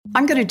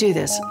I'm going to do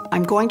this.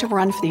 I'm going to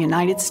run for the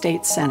United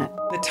States Senate.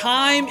 The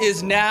time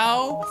is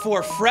now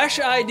for fresh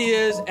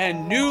ideas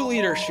and new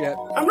leadership.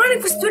 I'm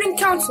running for student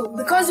council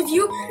because of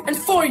you and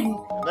for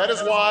you. That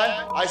is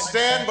why I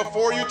stand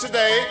before you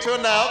today to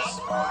announce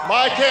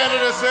my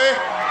candidacy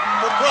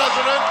for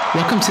president.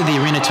 Welcome to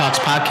the Arena Talks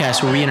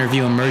podcast, where we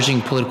interview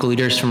emerging political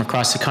leaders from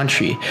across the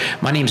country.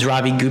 My name is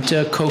Ravi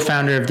Gupta,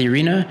 co-founder of the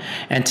Arena,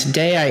 and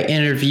today I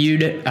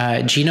interviewed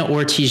Gina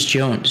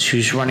Ortiz-Jones,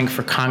 who's running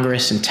for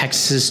Congress in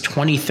Texas's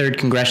 23rd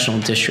Congressional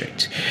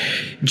District.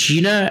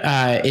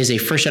 Gina is a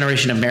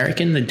first-generation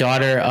American, the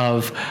daughter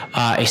of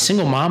a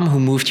single mom who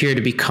moved here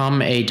to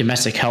become a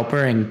domestic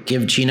helper and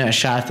give Gina a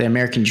shot at the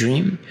American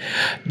dream.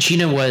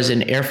 Gina was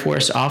an Air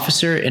Force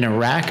officer in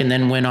Iraq and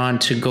then went on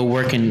to go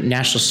work in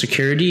national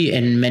security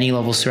in many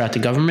levels throughout the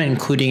government,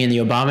 including in the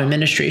Obama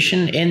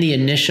administration and the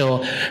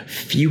initial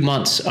few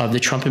months of the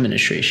Trump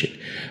administration.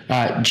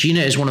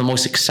 Gina is one of the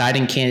most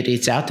exciting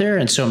candidates out there,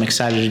 and so I'm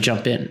excited to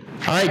jump in.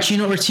 All right,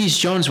 Gina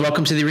Ortiz-Jones,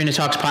 welcome to the Arena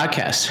Talks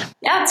podcast.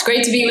 Yeah, it's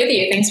great to be with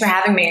you. Thanks for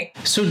having me.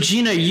 So,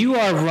 Gina, you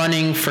are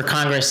running for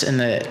Congress in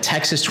the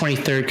Texas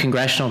 23rd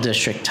Congressional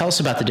District. Tell us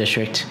about the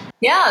district.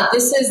 Yeah,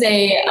 this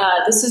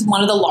is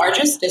one of the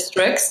largest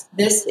districts.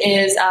 This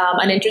is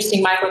an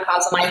interesting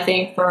microcosm, I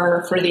think,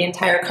 for the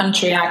entire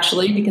country,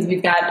 actually, because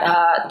we've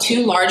got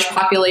two large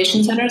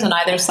population centers on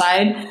either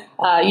side.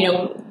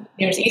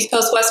 There's East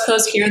Coast, West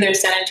Coast. Here,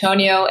 there's San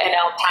Antonio and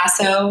El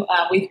Paso.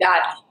 We've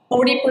got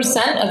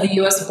 40% of the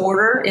U.S.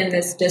 border in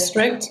this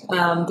district.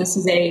 This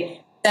is a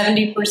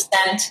 70%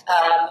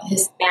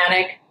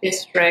 Hispanic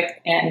district,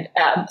 and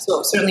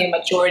so certainly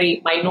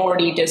a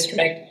minority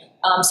district.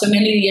 So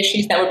many of the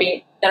issues that are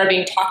being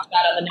talked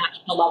about on the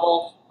national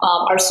level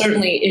are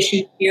certainly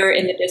issues here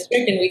in the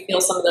district, and we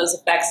feel some of those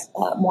effects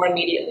more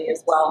immediately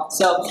as well.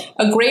 So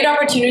a great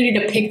opportunity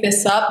to pick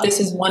this up. This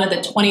is one of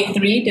the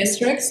 23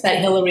 districts that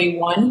Hillary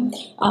won,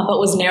 but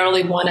was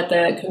narrowly won at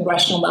the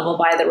congressional level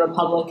by the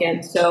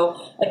Republicans. So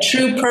a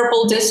true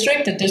purple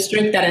district, a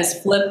district that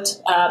has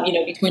flipped,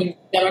 between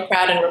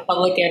Democrat and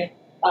Republican.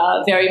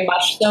 Very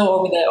much so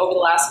over the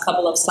last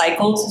couple of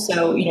cycles.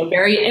 So,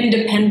 very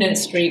independent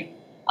streak.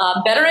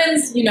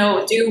 Veterans,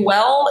 do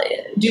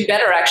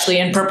better actually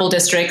in Purple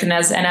District. And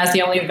as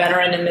the only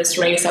veteran in this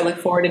race, I look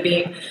forward to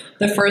being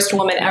the first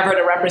woman ever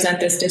to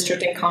represent this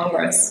district in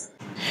Congress.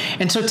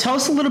 And so tell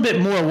us a little bit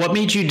more. What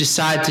made you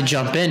decide to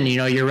jump in?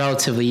 You're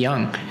relatively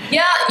young.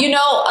 Yeah,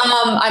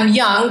 I'm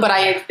young, but I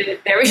have been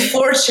very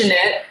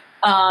fortunate.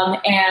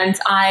 And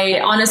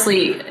I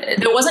honestly,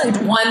 there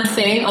wasn't one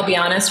thing, I'll be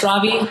honest,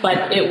 Ravi,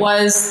 but it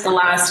was the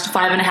last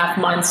 5.5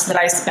 months that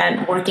I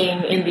spent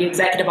working in the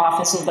executive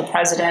office of the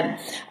president.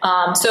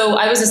 So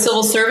I was a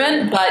civil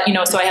servant, but,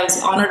 so I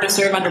was honored to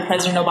serve under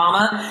President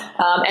Obama,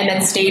 and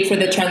then stayed for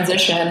the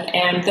transition.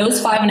 And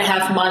those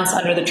 5.5 months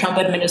under the Trump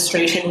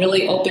administration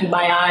really opened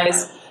my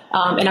eyes,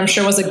 and I'm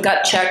sure was a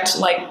gut check,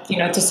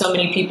 to so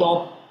many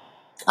people.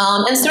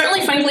 And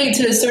certainly, frankly,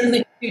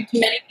 to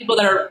many people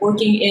that are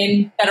working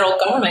in federal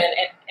government,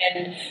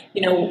 and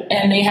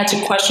they had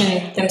to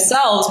question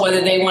themselves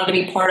whether they wanted to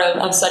be part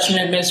of such an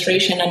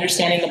administration,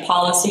 understanding the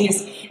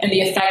policies and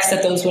the effects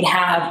that those would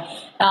have.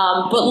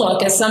 But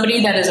look, as somebody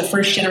that is a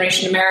first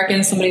generation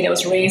American, somebody that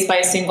was raised by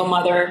a single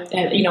mother,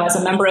 and, as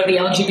a member of the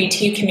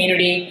LGBT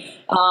community,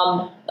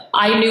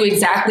 I knew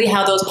exactly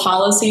how those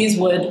policies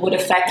would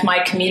affect my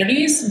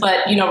communities.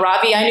 But,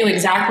 Ravi, I knew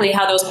exactly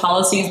how those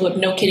policies would,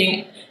 no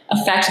kidding,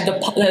 affect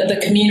the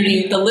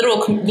community, the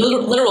literal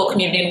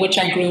community in which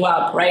I grew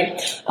up, right?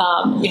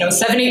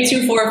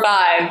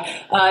 78245.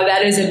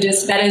 That is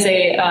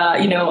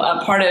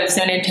a part of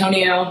San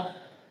Antonio.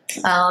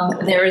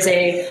 There is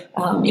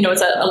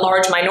it's a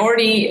large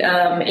minority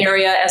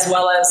area, as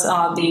well as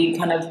the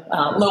kind of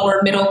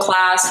lower middle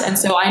class. And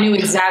so I knew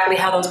exactly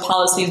how those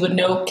policies would,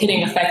 no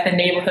kidding, affect the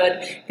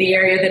neighborhood, the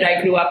area that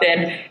I grew up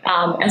in,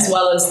 as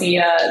well as the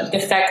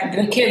effect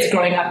the kids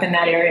growing up in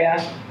that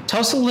area. Tell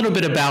us a little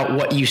bit about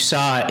what you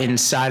saw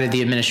inside of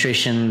the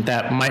administration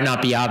that might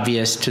not be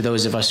obvious to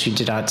those of us who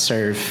did not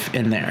serve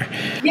in there.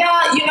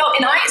 Yeah,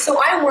 and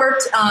I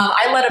worked,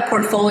 I led a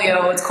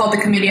portfolio. It's called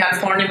the Committee on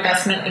Foreign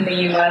Investment in the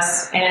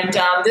U.S. And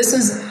this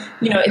is,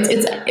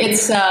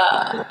 it's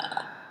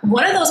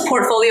one of those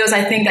portfolios,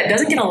 I think, that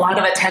doesn't get a lot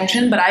of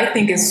attention, but I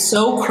think is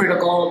so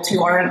critical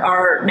to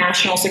our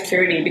national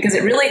security, because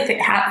it really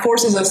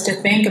forces us to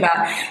think about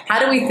how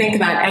do we think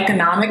about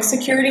economic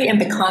security in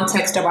the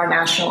context of our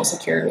national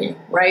security,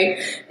 right?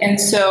 And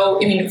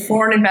so,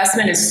 foreign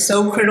investment is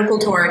so critical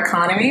to our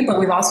economy, but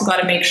we've also got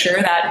to make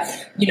sure that,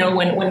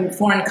 when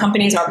foreign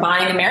companies are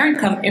buying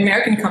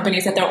American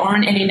companies, that there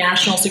aren't any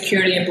national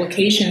security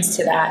implications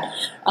to that.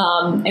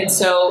 And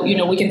so,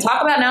 we can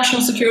talk about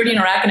national security in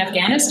Iraq and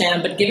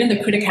Afghanistan, but given the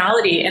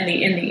criticality and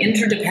the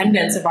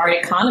interdependence of our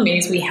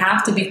economies, we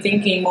have to be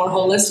thinking more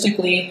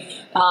holistically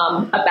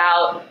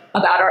about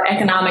our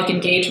economic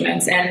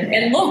engagements.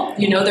 And look,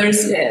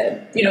 there's,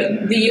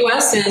 the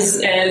U.S.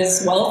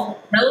 is well,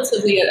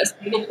 relatively a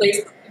stable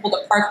place for people to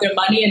park their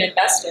money and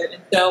invest it.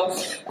 And so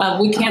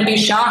we can't be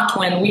shocked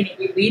when we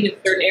lead in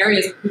certain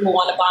areas and people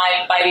want to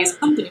buy these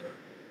companies.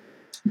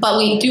 But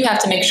we do have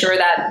to make sure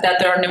that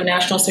there are no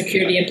national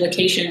security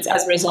implications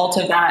as a result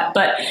of that.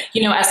 But,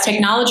 as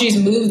technologies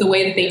move the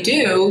way that they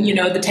do,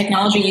 the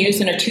technology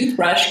used in a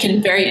toothbrush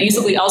can very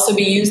easily also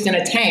be used in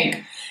a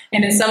tank.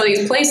 And in some of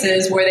these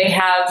places where they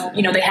have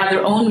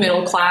their own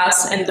middle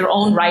class and their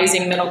own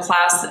rising middle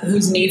class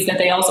whose needs that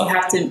they also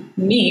have to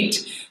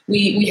meet,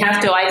 we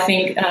have to, I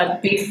think,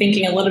 be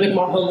thinking a little bit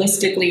more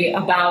holistically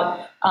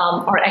about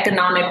our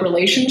economic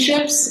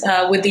relationships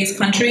with these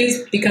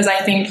countries, because I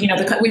think,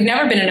 we've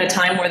never been in a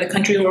time where the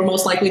country we're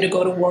most likely to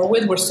go to war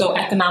with, we're so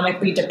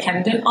economically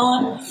dependent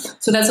on.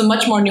 So that's a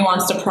much more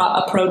nuanced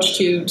approach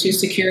to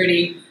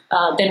security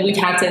than we've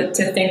had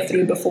to think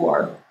through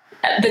before.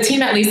 The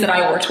team, at least that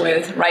I worked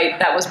with, right,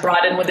 that was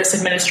brought in with this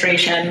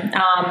administration,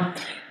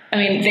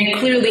 they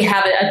clearly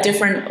have a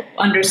different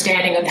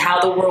understanding of how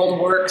the world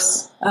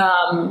works,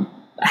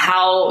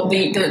 how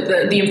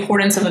the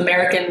importance of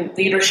American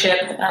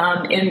leadership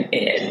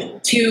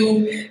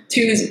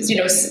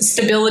to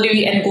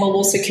stability and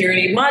global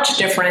security, much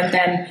different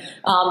than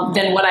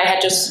what I had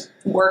just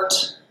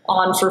worked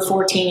on for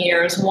 14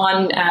 years.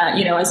 One,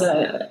 as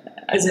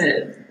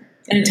an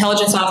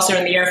intelligence officer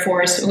in the Air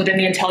Force, within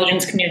the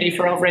intelligence community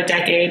for over a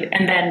decade,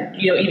 and then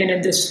even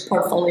in this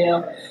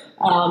portfolio.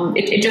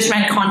 It just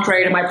ran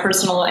contrary to my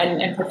personal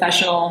and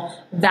professional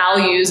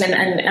values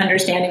and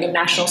understanding of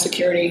national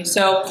security.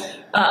 So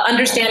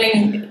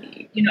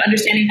understanding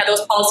how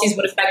those policies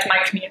would affect my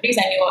communities,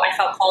 I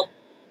felt called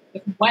a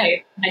different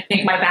way. And I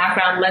think my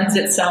background lends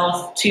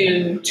itself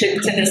to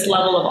this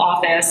level of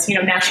office.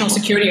 National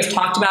security is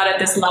talked about at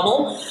this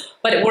level,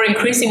 but we're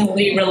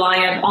increasingly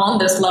reliant on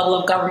this level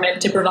of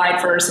government to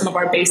provide for some of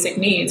our basic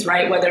needs,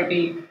 right? Whether it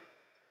be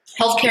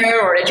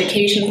healthcare or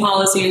education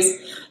policies.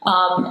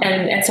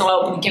 And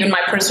so, given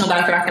my personal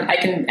background, I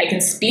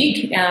can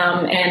speak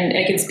and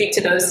I can speak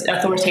to those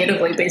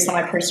authoritatively based on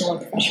my personal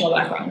and professional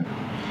background.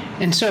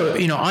 And so,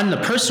 on the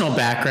personal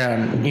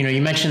background,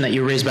 you mentioned that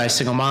you were raised by a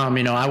single mom.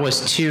 I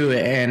was too.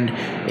 And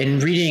in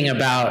reading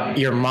about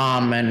your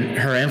mom and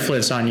her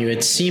influence on you,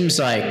 it seems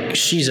like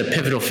she's a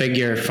pivotal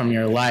figure from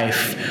your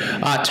life.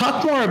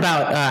 Talk more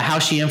about how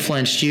she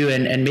influenced you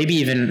and maybe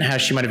even how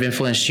she might have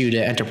influenced you to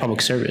enter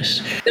public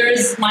service.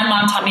 My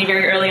mom taught me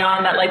very early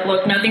on that,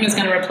 look, nothing is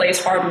going to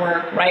replace hard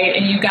work, right?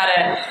 And you've got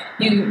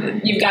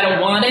to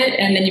want it,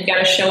 and then you've got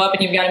to show up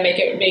and you've got to make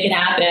it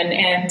happen.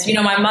 And,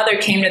 my mother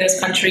came to this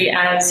country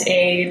as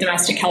a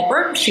domestic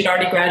helper. She'd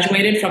already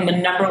graduated from the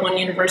 #1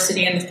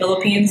 university in the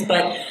Philippines,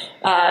 but,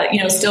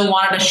 still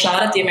wanted a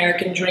shot at the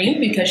American dream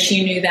because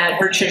she knew that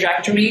her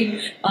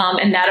trajectory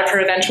and that of her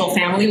eventual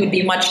family would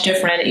be much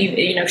different.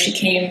 She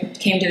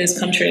came to this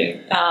country.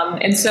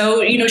 And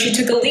so, she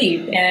took a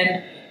leap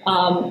and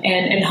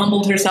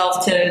humbled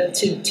herself to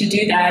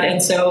do that.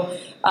 And so,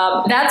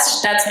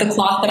 that's the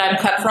cloth that I'm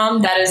cut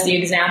from. That is the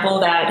example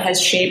that has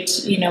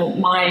shaped,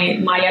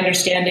 my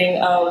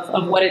understanding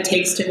of what it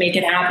takes to make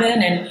it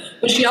happen.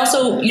 But she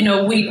also,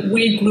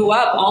 we grew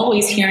up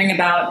always hearing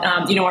about,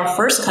 our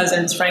first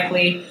cousins,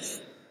 frankly,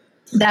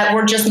 that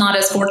were just not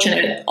as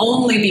fortunate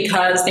only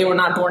because they were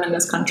not born in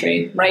this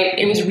country, right?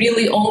 It was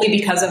really only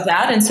because of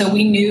that. And so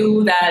we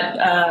knew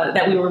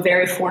that we were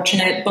very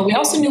fortunate, but we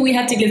also knew we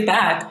had to give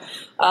back.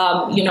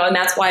 And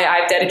that's why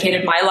I've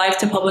dedicated my life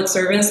to public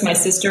service. My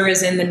sister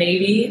is in the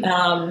Navy.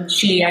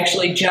 She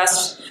actually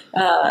just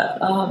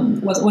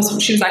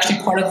she was actually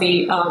part of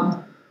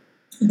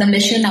the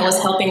mission that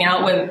was helping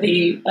out with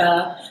the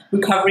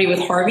recovery with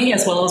Harvey,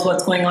 as well as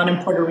what's going on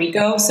in Puerto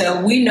Rico.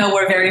 So we know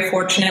we're very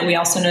fortunate. We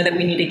also know that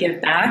we need to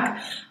give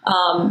back.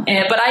 But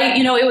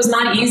it was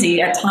not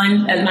easy at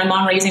times. As my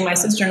mom raising my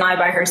sister and I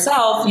by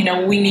herself, we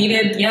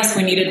needed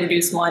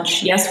reduced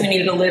lunch. Yes, we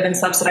needed to live in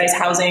subsidized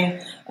housing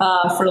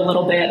for a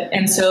little bit.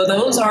 And so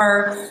those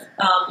are,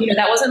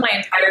 that wasn't my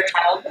entire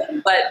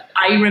childhood, but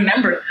I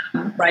remember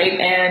them, right?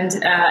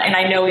 And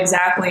I know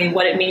exactly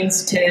what it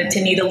means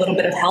to need a little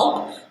bit of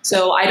help.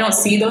 So I don't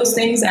see those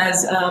things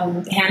as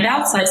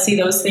handouts. I see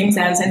those things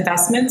as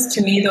investments.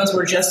 To me, those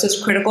were just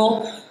as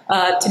critical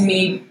to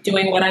me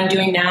doing what I'm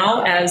doing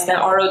now as the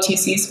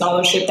ROTC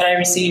scholarship that I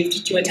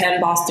received to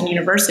attend Boston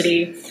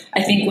University.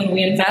 I think when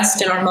we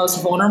invest in our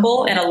most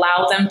vulnerable and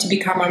allow them to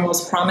become our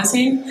most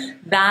promising,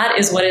 that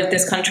is what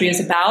this country is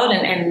about.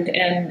 And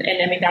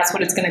I mean, that's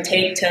what it's going to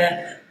take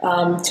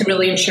to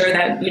really ensure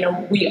that,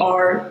 we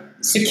are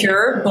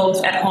secure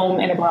both at home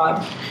and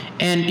abroad.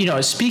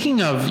 And,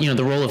 speaking of,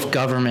 the role of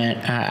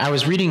government, I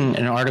was reading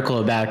an article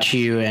about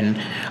you, and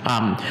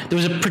there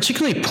was a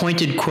particularly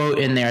pointed quote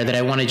in there that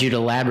I wanted you to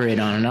elaborate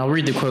on, and I'll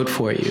read the quote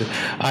for you.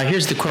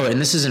 Here's the quote,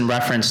 and this is in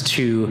reference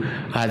to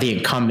the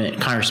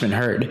incumbent, Congressman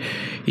Hurd.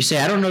 You say,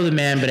 "I don't know the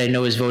man, but I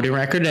know his voting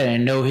record, and I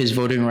know his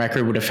voting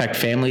record would affect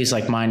families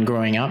like mine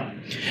growing up.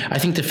 I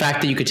think the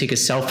fact that you could take a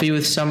selfie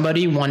with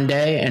somebody one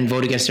day and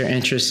vote against their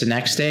interests the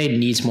next day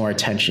needs more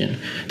attention."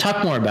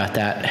 Talk more about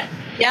that.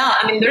 Yeah,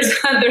 I mean,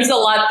 there's a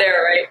lot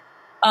there, right?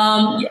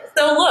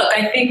 So look,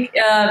 I think,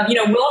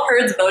 Will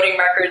Hurd's voting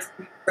records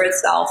for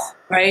itself,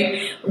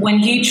 right? When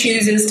he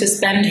chooses to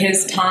spend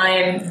his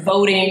time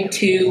voting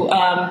to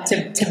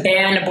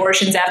ban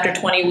abortions after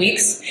 20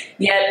 weeks,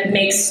 yet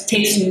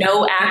takes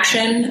no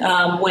action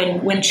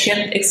when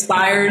CHIP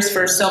expires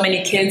for so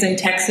many kids in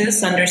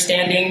Texas,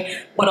 understanding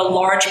what a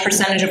large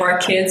percentage of our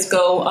kids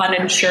go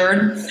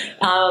uninsured.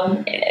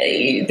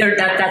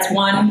 That's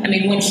one. I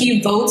mean, when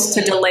he votes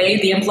to delay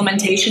the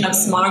implementation of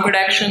smog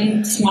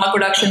reduction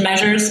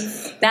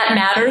measures, that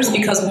matters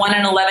because 1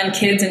 in 11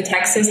 kids in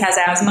Texas has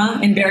asthma.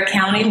 In Bexar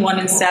County, 1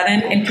 in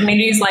 7. In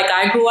communities like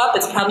I grew up,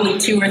 it's probably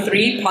 2 or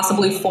 3,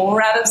 possibly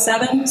 4 out of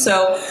 7.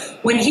 So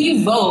when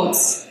he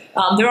votes,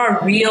 there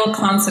are real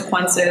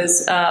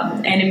consequences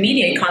and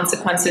immediate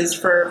consequences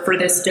for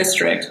this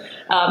district.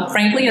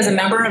 Frankly, as a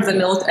member of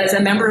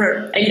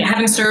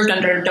having served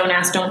under Don't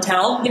Ask, Don't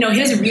Tell,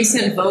 his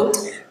recent vote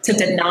to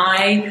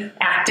deny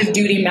active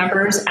duty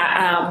members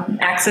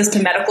access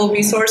to medical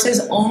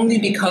resources only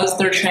because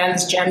they're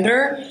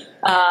transgender.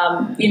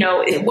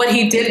 What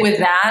he did with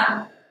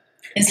that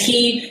is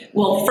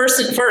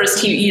first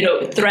he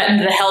threatened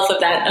the health of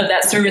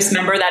that service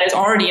member that is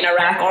already in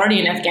Iraq, already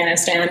in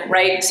Afghanistan,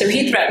 right? So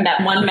he threatened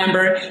that one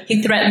member.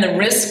 He threatened the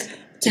risk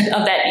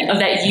of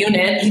that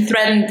unit.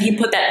 He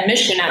put that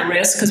mission at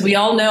risk because we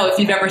all know, if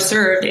you've ever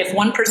served, if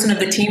one person of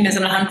the team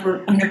isn't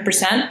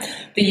 100%,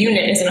 the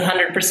unit isn't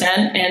 100%,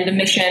 and the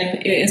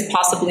mission is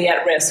possibly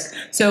at risk.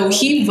 So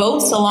he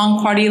votes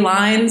along party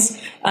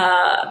lines,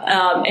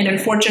 and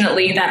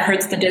unfortunately, that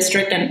hurts the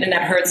district, and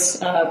that hurts,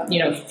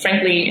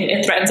 frankly,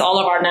 it threatens all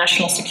of our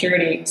national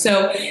security.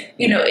 So,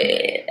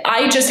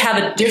 I just have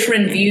a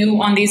different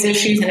view on these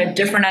issues and a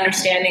different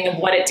understanding of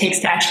what it takes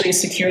to actually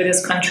secure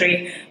this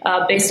country,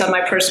 based on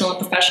my personal and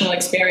professional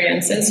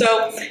experience. And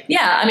so,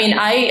 yeah, I mean,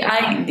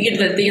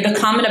 the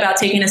comment about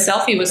taking a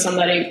selfie with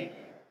somebody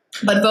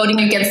but voting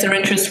against their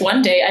interest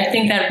one day, I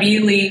think that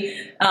really,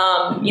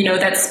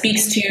 that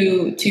speaks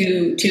to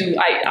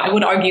I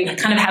would argue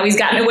kind of how he's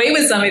gotten away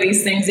with some of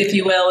these things, if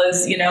you will,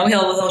 is,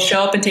 he'll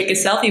show up and take a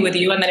selfie with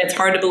you, and then it's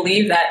hard to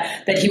believe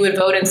that he would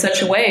vote in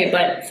such a way.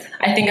 But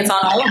I think it's on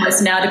all of us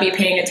now to be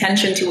paying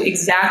attention to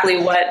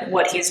exactly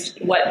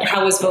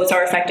how his votes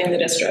are affecting the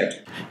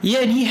district. Yeah,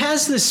 and he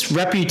has this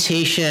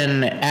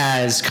reputation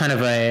as kind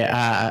of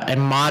a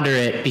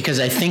moderate, because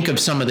I think of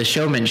some of the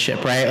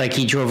showmanship, right? Like,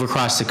 he drove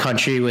across the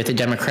country with a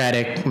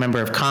Democratic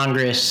member of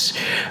Congress.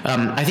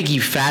 I think he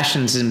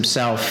fashions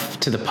himself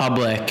to the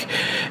public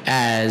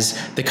as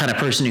the kind of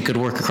person who could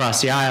work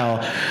across the aisle.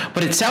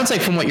 But it sounds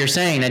like, from what you're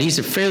saying, that he's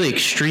a fairly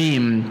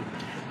extreme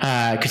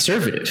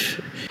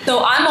conservative.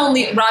 So I'm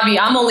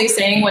only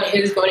saying what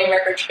his voting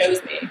record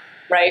shows me,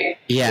 right?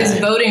 Yeah. His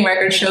voting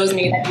record shows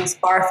me that he's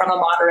far from a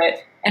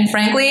moderate. And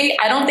frankly,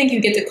 I don't think you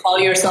get to call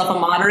yourself a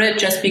moderate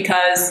just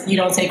because you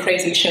don't say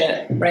crazy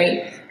shit,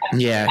 right?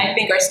 Yeah. I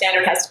think our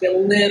standard has to be a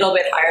little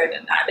bit higher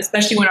than that,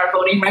 especially when our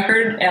voting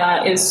record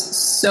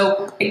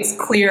it's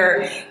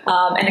clear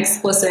and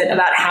explicit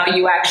about how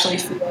you actually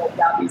feel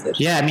about these issues.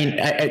 Yeah, I mean,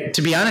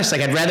 to be honest,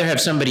 I'd rather have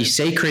somebody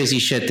say crazy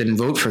shit than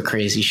vote for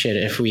crazy shit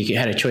if we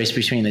had a choice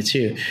between the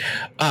two.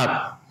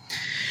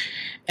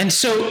 And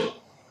so,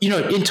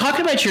 in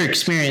talking about your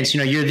experience,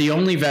 you're the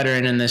only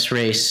veteran in this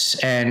race,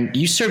 and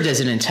you served as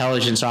an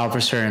intelligence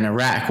officer in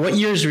Iraq. What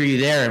years were you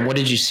there, and what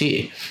did you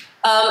see?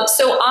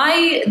 So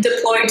I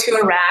deployed to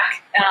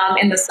Iraq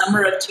in the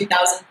summer of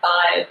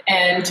 2005,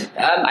 and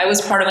I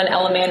was part of an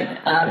element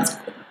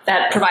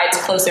that provides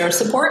close air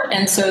support.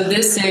 And so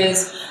this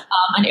is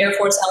an Air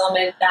Force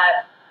element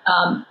that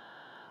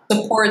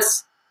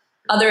supports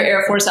other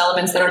Air Force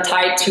elements that are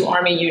tied to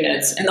Army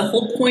units. And the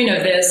whole point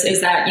of this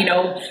is that,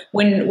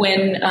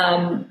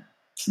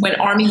 when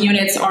Army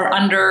units are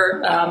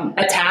under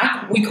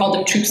attack, we call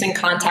them troops in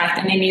contact,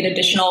 and they need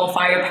additional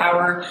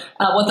firepower.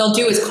 What they'll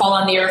do is call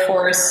on the Air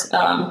Force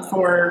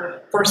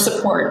for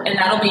support, and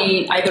that'll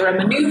be either a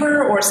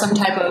maneuver or some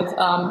type of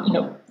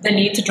the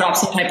need to drop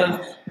some type of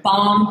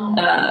bomb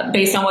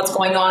based on what's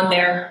going on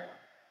there,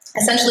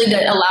 essentially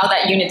to allow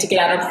that unit to get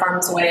out of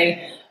harm's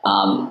way.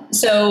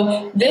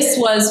 So this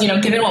was,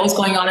 given what was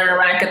going on in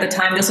Iraq at the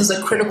time, this was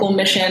a critical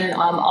mission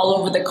all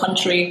over the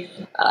country,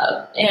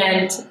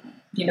 and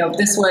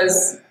this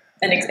was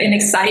an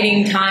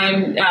exciting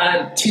time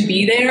to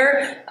be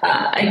there.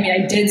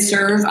 I did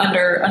serve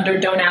under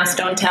Don't Ask,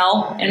 Don't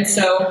Tell. And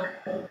so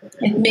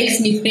it makes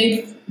me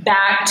think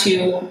back to,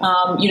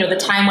 the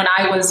time when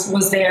I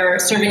was there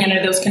serving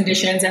under those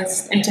conditions,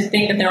 and to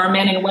think that there are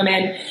men and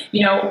women,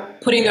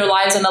 putting their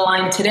lives on the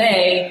line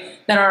today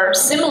that are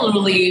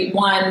similarly,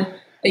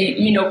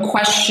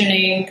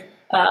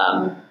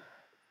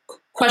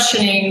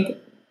 questioning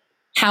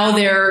how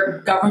their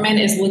government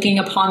is looking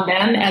upon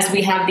them, as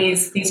we have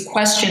these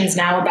questions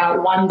now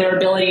about, one, their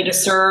ability to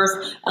serve,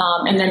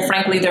 and then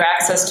frankly their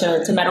access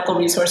to medical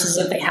resources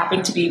if they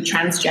happen to be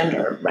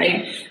transgender,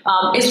 right?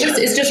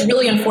 It's just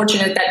really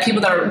unfortunate that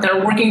people that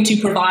are working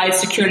to provide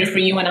security for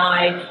you and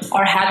I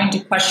are having to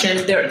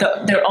question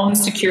their own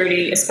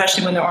security,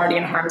 especially when they're already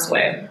in harm's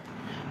way.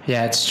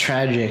 Yeah, it's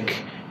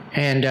tragic.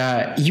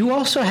 And you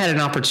also had an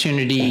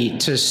opportunity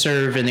to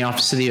serve in the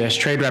Office of the U.S.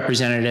 Trade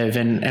Representative.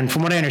 And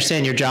from what I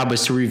understand, your job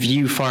was to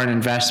review foreign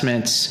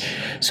investments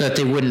so that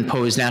they wouldn't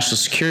pose national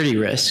security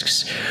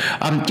risks.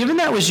 Given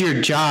that was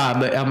your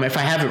job, if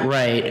I have it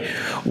right,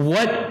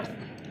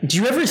 do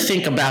you ever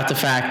think about the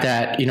fact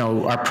that,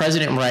 our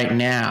president right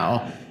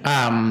now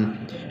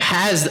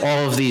has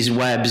all of these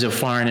webs of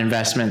foreign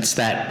investments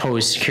that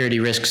pose security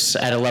risks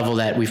at a level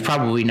that we've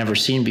probably never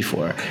seen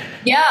before?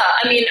 Yeah,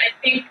 I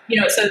think,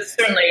 so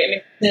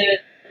certainly,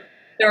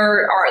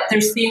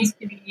 there seems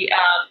to be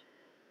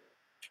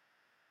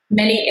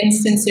many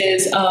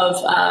instances of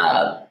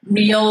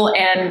real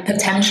and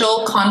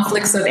potential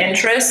conflicts of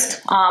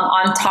interest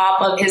on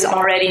top of his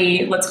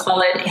already, let's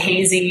call it,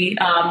 hazy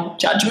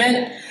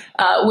judgment,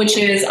 which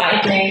is,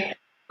 I think,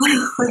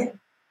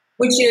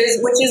 which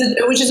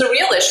is a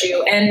real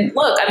issue. And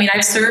look,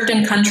 I've served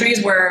in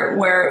countries where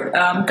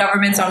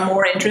governments are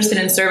more interested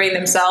in serving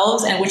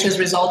themselves, and which has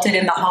resulted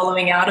in the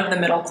hollowing out of the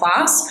middle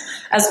class,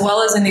 as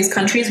well as in these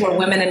countries where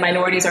women and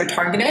minorities are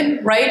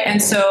targeted, right? And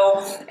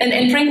so,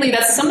 and frankly,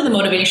 that's some of the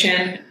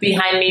motivation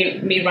behind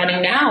me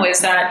running now, is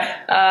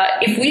that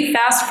if we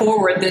fast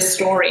forward this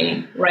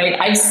story, right,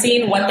 I've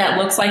seen what that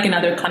looks like in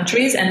other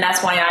countries, and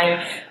that's why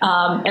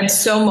I am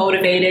so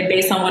motivated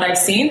based on what I've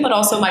seen, but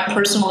also my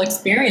personal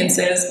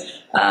experiences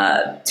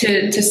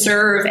to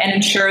serve and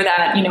ensure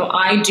that,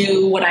 I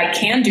do what I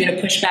can do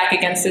to push back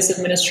against this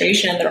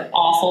administration and their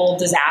awful,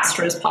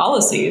 disastrous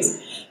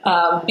policies.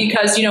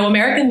 Because,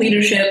 American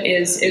leadership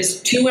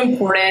is too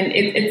important.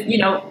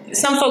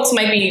 Some folks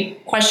might be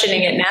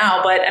questioning it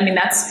now, but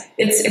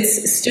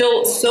it's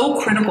still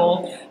so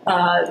critical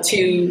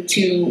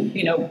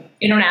to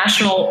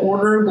international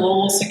order,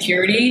 global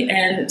security.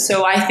 And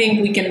so I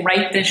think we can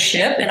right this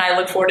ship, and I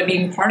look forward to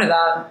being part of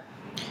that.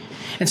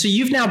 And so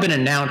you've now been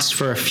announced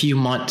for a few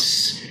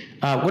months.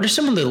 What are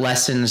some of the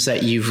lessons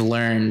that you've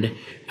learned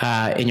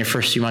in your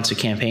first few months of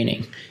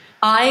campaigning?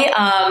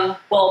 I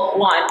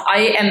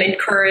am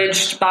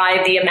encouraged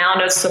by the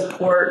amount of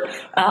support.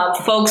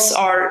 Folks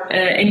are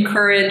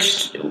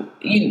encouraged,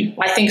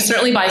 I think,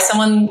 certainly by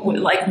someone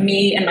like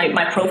me and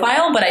my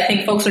profile, but I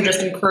think folks are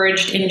just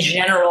encouraged in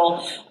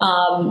general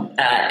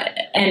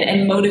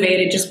and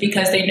motivated just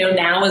because they know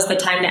now is the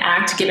time to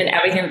act, given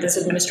everything that this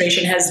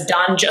administration has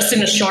done just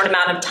in a short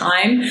amount of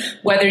time,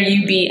 whether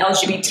you be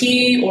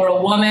LGBT or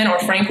a woman, or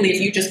frankly,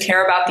 if you just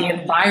care about the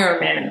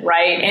environment,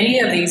 right? Any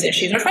of these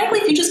issues, or frankly,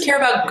 if you just care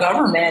about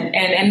government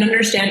and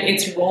understand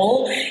its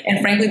role, and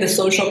frankly the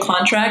social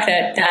contract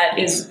that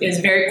is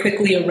very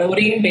quickly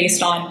eroding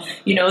based on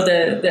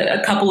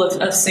a couple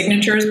of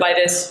signatures by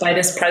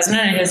this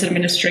president and his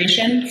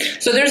administration.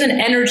 So there's an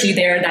energy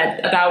there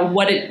that about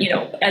what it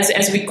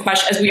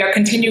as we are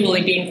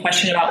continually being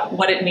questioned about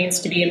what it means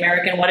to be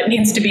American, what it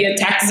means to be a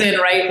Texan,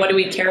 right? What do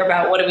we care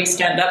about? What do we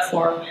stand up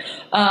for?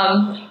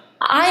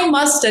 I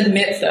must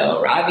admit,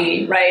 though,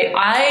 Ravi,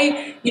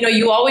 right?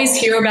 You always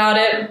hear about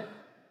it.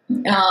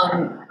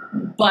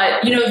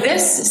 But,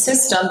 this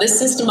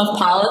system of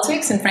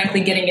politics, and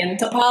frankly, getting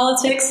into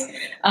politics,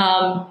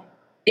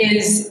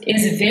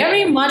 is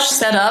very much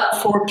set up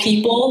for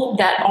people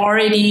that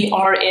already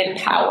are in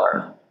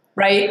power,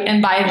 right?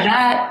 And by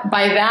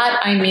that,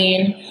 I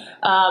mean,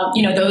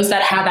 those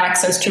that have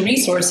access to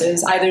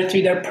resources, either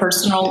through their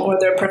personal or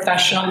their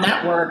professional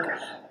network.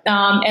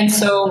 And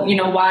so,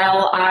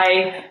 while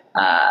I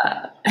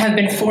have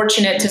been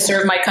fortunate to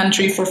serve my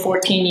country for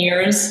 14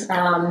 years,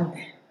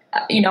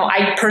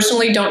 I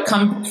personally don't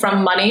come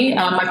from money.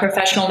 My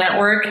professional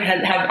network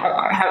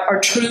are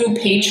true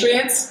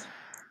patriots.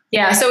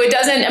 Yeah, so it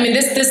doesn't.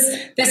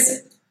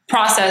 This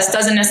process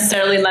doesn't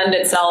necessarily lend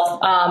itself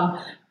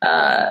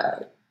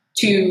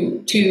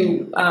to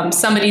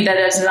somebody that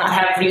does not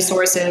have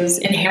resources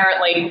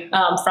inherently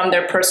from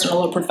their personal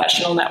or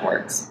professional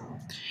networks.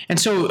 And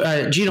so,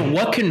 Gina,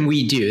 what can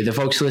we do, the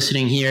folks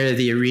listening here,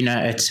 the arena,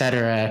 et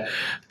cetera,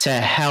 to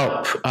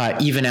help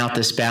even out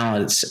this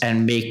balance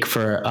and make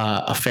for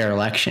a fair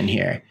election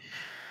here?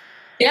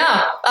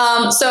 Yeah.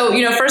 So,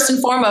 first and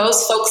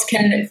foremost, folks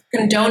can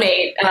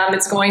donate.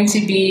 It's going to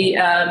be,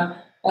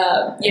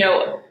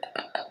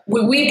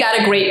 we've got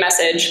a great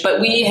message, but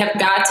we have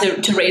got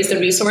to raise the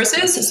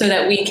resources so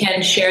that we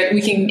can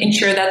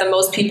ensure that the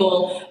most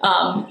people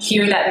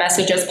hear that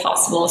message as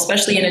possible,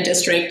 especially in a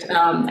district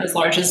as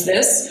large as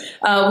this.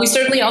 We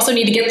certainly also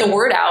need to get the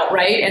word out,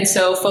 right? And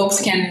so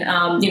folks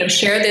can,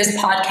 share this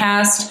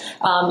podcast,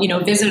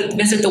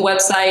 visit the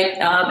website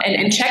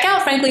and check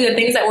out, frankly, the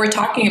things that we're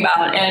talking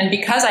about. And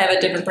because I have a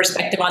different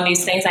perspective on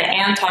these things, I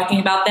am talking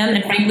about them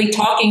and frankly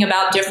talking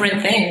about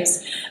different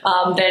things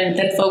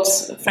than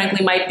folks,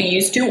 frankly, might be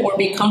used to or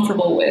be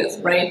comfortable with,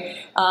 right?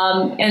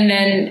 And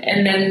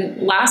then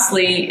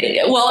lastly,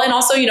 and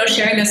also,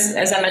 sharing this,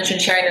 as I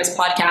mentioned, sharing this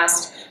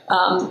podcast,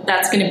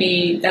 that's going to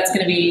be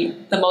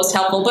the most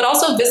helpful, but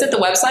also visit the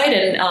website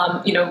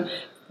and,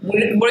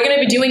 we're going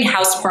to be doing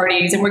house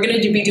parties and we're going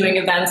to be doing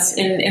events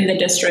in the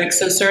district.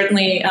 So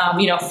certainly,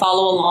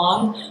 follow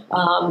along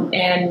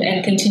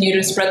and continue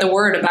to spread the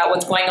word about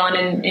what's going on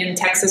in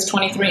Texas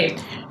 23.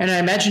 And I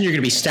imagine you're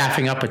going to be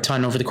staffing up a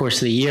ton over the course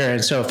of the year.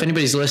 And so if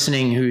anybody's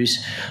listening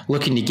who's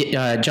looking to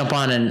get jump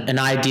on an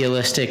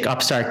idealistic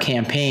upstart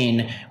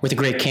campaign with a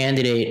great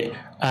candidate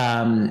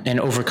and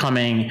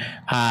overcoming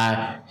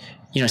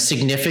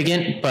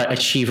significant but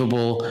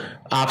achievable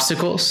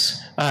obstacles,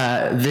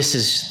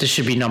 this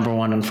should be number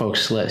one on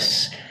folks'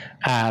 lists.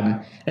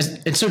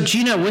 And so,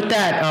 Gina, with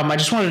that, I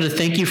just wanted to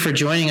thank you for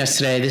joining us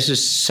today. This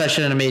is such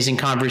an amazing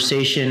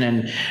conversation,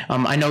 and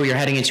I know you're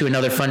heading into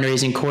another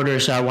fundraising quarter,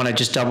 so I want to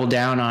just double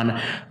down on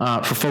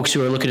for folks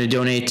who are looking to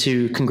donate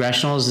to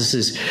congressionals. This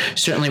is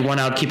certainly one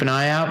I would keep an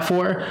eye out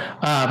for,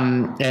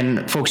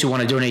 and folks who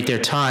want to donate their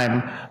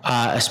time,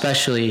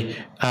 especially,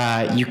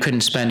 you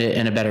couldn't spend it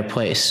in a better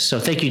place. So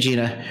thank you,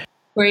 Gina.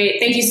 Great.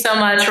 Thank you so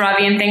much,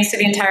 Ravi, and thanks to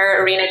the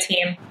entire Arena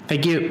team.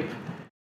 Thank you.